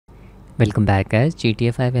Welcome back guys.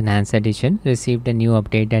 GTA 5 Enhanced Edition received a new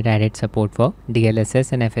update that added support for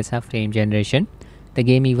DLSS and FSR frame generation. The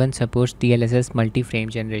game even supports DLSS multi-frame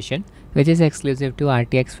generation, which is exclusive to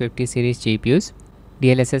RTX 50 series GPUs.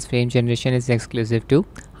 DLSS frame generation is exclusive to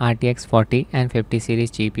RTX 40 and 50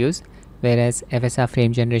 series GPUs, whereas FSR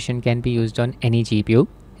frame generation can be used on any GPU.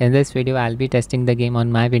 In this video, I'll be testing the game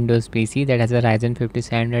on my Windows PC that has a Ryzen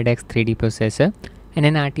 5700X 3D processor and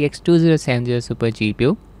an RTX 2070 Super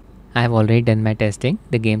GPU. I have already done my testing.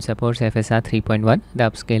 The game supports FSR 3.1. The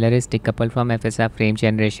upscaler is decoupled from FSR frame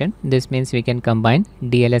generation. This means we can combine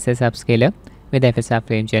DLSS upscaler with FSR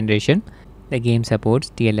frame generation. The game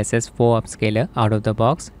supports DLSS 4 upscaler out of the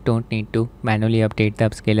box. Don't need to manually update the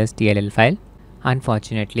upscaler's DLL file.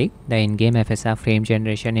 Unfortunately, the in-game FSR frame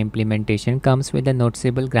generation implementation comes with a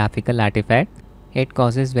noticeable graphical artifact. It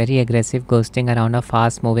causes very aggressive ghosting around a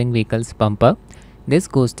fast-moving vehicle's bumper. This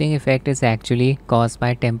ghosting effect is actually caused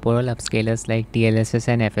by temporal upscalers like DLSS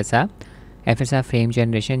and FSR. FSR frame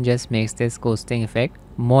generation just makes this ghosting effect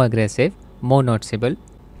more aggressive, more noticeable.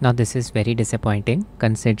 Now this is very disappointing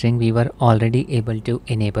considering we were already able to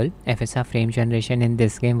enable FSR frame generation in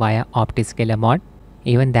this game via Upscaler mod.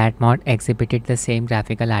 Even that mod exhibited the same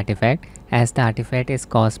graphical artifact, as the artifact is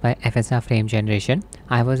caused by FSR frame generation.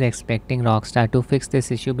 I was expecting Rockstar to fix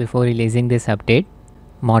this issue before releasing this update.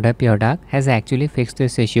 Modder Pure Dark has actually fixed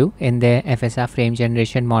this issue in their FSR frame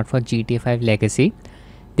generation mod for GTA 5 Legacy.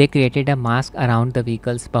 They created a mask around the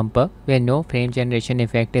vehicle's bumper where no frame generation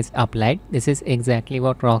effect is applied. This is exactly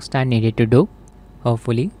what Rockstar needed to do.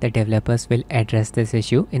 Hopefully, the developers will address this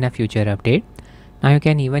issue in a future update. Now you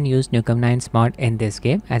can even use Nukem9's mod in this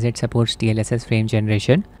game as it supports DLSS frame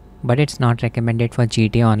generation, but it's not recommended for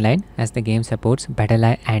GTA Online as the game supports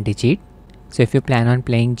BattleEye anti-cheat. So if you plan on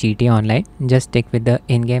playing GTA Online, just stick with the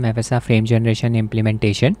in-game FSR frame generation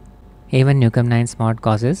implementation. Even Nukem9's mod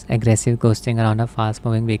causes aggressive ghosting around a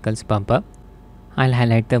fast-moving vehicle's bumper. I'll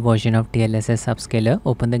highlight the version of DLSS upscaler.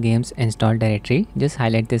 Open the game's install directory. Just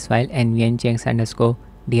highlight this file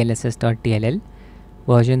nvnchecks_dlss.dll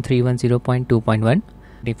version 3.10.2.1.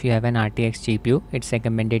 If you have an RTX GPU, it's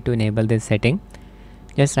recommended to enable this setting.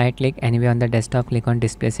 Just right-click anywhere on the desktop, click on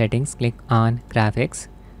Display Settings, click on Graphics.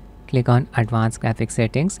 Click on Advanced Graphics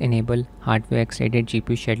Settings, enable Hardware Accelerated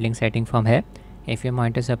GPU Scheduling setting from here. If your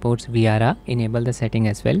monitor supports VRR, enable the setting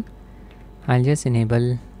as well. I'll just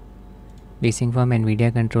enable VSYNC from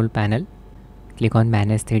Nvidia Control Panel. Click on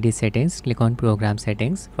Manage 3D Settings, click on Program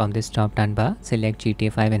Settings. From this drop-down bar, select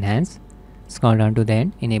GTA 5 Enhance. Scroll down to the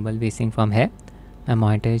end, enable VSYNC from here. My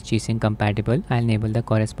monitor is G-Sync compatible. I'll enable the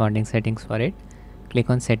corresponding settings for it. Click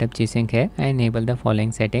on Setup G-Sync here and enable the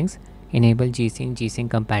following settings. Enable G-Sync,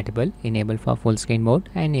 G-Sync compatible, enable for full screen mode,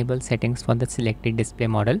 and enable settings for the selected display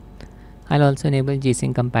model. I'll also enable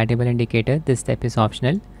G-Sync compatible indicator. This step is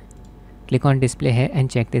optional. Click on display here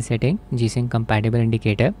and check the setting, G-Sync compatible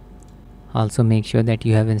indicator. Also make sure that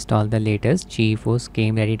you have installed the latest Geforce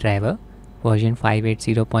Game Ready driver version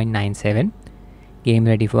 580.97. Game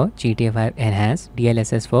ready for GTA 5 Enhanced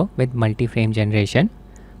DLSS 4 with multi-frame generation.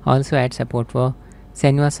 Also add support for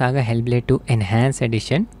Senua Saga Hellblade 2 Enhanced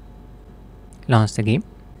Edition. Launch the game.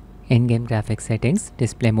 In-game graphics settings,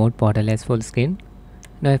 display mode borderless full screen,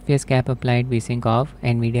 no FPS cap applied, VSYNC off,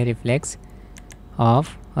 Nvidia reflex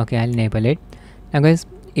off. Okay, I'll enable it. Now guys,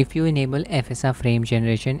 if you enable FSR frame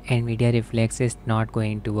generation, Nvidia reflex is not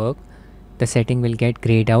going to work. The setting will get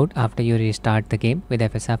grayed out after you restart the game with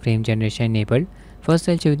FSR frame generation enabled. First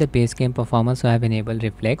I'll show you the base game performance, so I have enabled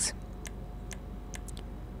reflex.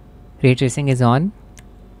 Ray tracing is on.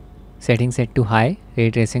 Settings set to high, ray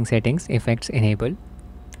tracing settings, effects enabled.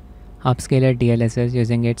 Upscaler DLSS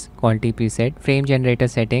using its quality preset, frame generator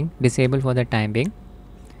setting disabled for the time being.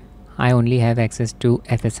 I only have access to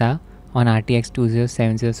FSR on RTX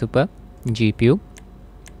 2070 Super GPU.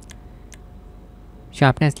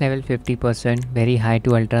 Sharpness level 50%, very high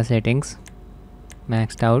to ultra settings,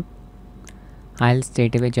 maxed out. I'll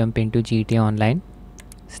straight away jump into GTA Online.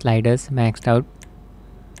 Sliders maxed out.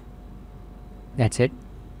 That's it.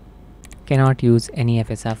 Cannot use any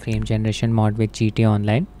FSR frame generation mod with GTA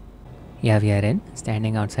Online. Yeah, we are in,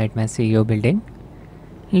 standing outside my CEO building.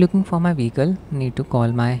 Looking for my vehicle, need to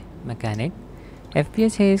call my mechanic.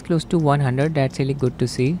 FPS here is close to 100, that's really good to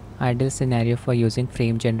see. Ideal scenario for using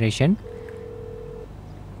frame generation.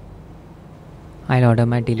 I'll order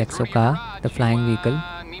my Deluxo car, the flying vehicle.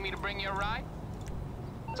 Need me to bring you a ride?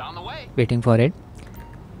 It's on the way. Waiting for it.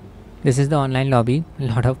 This is the online lobby, a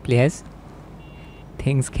lot of players.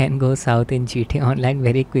 Things can go south in GTA Online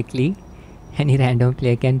very quickly. Any random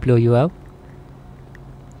player can blow you up.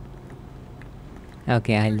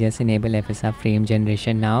 Okay, I'll just enable FSR frame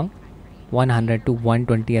generation now. 100 to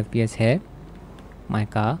 120 FPS here. My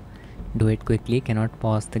car. Do it quickly, cannot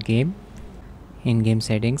pause the game. In-game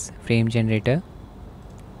settings, frame generator.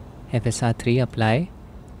 FSR 3 apply.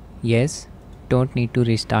 Yes. Don't need to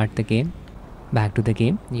restart the game. Back to the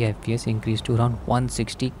game. The FPS increased to around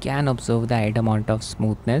 160. Can observe the added amount of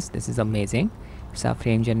smoothness. This is amazing. So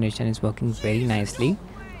frame generation is working very nicely.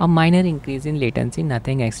 A minor increase in latency,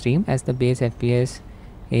 nothing extreme, as the base FPS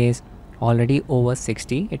is already over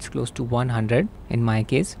 60. It's close to 100 in my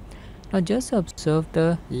case. Now just observe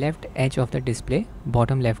the left edge of the display,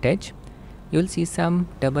 bottom left edge. You'll see some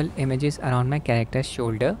double images around my character's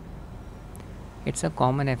shoulder. It's a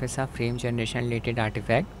common FSR frame generation related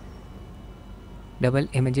artifact. Double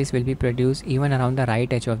images will be produced even around the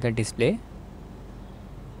right edge of the display,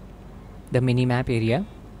 the minimap area.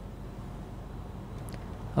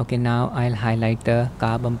 Okay, now I'll highlight the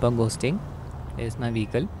car bumper ghosting. There's my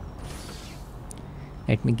vehicle.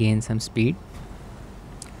 Let me gain some speed.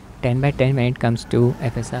 10 by 10 when it comes to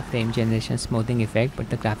FSR frame generation smoothing effect, but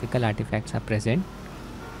the graphical artifacts are present.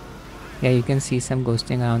 Yeah, you can see some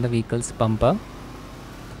ghosting around the vehicle's bumper.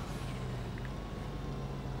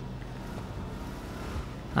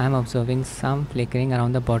 I am observing some flickering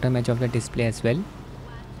around the bottom edge of the display as well.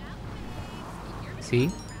 See?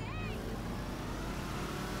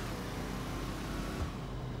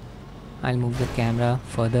 I'll move the camera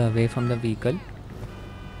further away from the vehicle.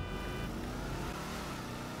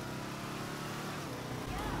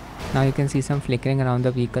 Now you can see some flickering around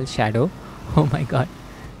the vehicle's shadow. Oh my god.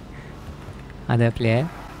 Other player.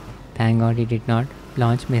 Thank god he did not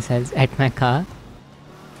launch missiles at my car.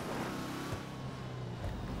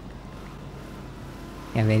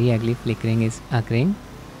 Yeah, very ugly flickering is occurring.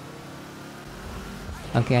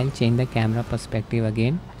 Okay, I'll change the camera perspective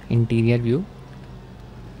again. Interior view.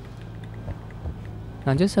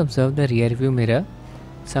 Now just observe the rear view mirror.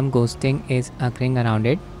 Some ghosting is occurring around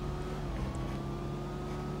it.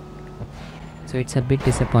 So it's a bit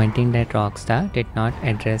disappointing that Rockstar did not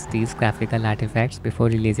address these graphical artifacts before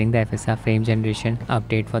releasing the FSR frame generation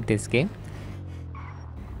update for this game.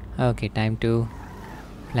 Okay, time to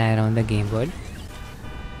fly around the game world.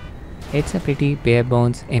 It's a pretty bare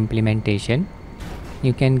bones implementation.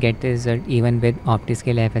 You can get the result even with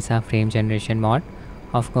Upscaler FSR frame generation mod.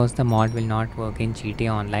 Of course, the mod will not work in GTA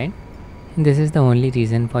Online. And this is the only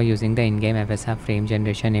reason for using the in-game FSR frame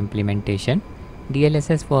generation implementation.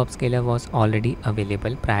 DLSS for Upscaler was already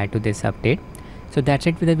available prior to this update. So that's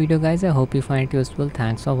it for the video guys. I hope you find it useful.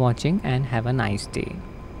 Thanks for watching and have a nice day.